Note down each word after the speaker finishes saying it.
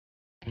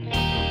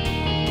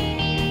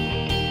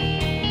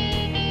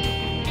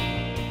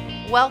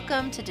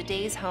Welcome to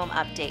today's home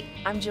update.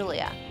 I'm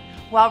Julia.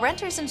 While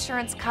renter's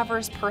insurance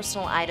covers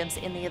personal items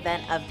in the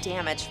event of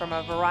damage from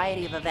a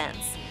variety of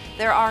events,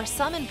 there are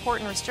some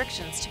important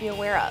restrictions to be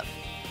aware of.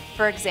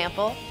 For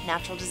example,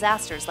 natural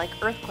disasters like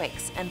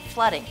earthquakes and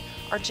flooding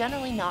are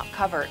generally not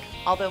covered,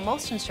 although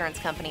most insurance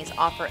companies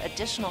offer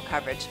additional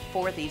coverage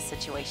for these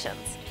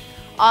situations.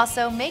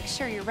 Also, make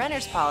sure your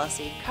renter's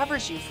policy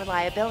covers you for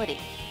liability.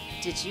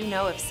 Did you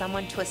know if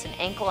someone twists an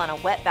ankle on a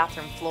wet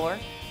bathroom floor,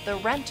 the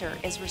renter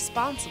is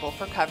responsible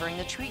for covering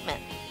the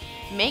treatment?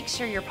 Make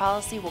sure your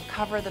policy will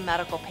cover the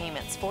medical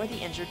payments for the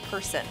injured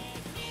person.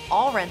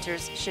 All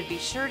renters should be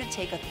sure to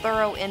take a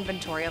thorough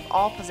inventory of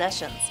all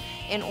possessions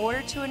in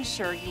order to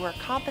ensure you are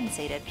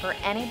compensated for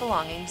any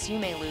belongings you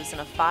may lose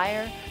in a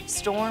fire,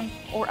 storm,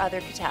 or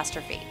other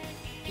catastrophe.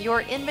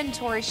 Your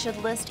inventory should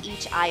list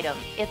each item,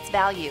 its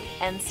value,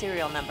 and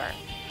serial number.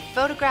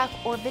 Photograph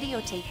or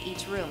videotape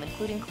each room,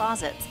 including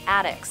closets,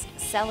 attics,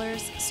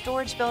 cellars,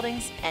 storage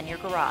buildings, and your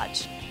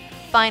garage.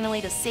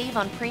 Finally, to save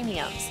on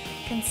premiums,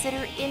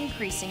 consider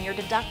increasing your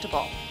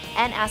deductible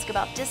and ask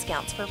about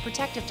discounts for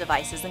protective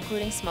devices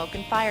including smoke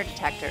and fire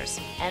detectors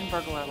and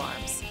burglar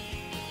alarms.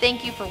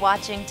 Thank you for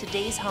watching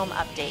today's home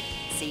update.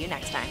 See you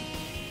next time.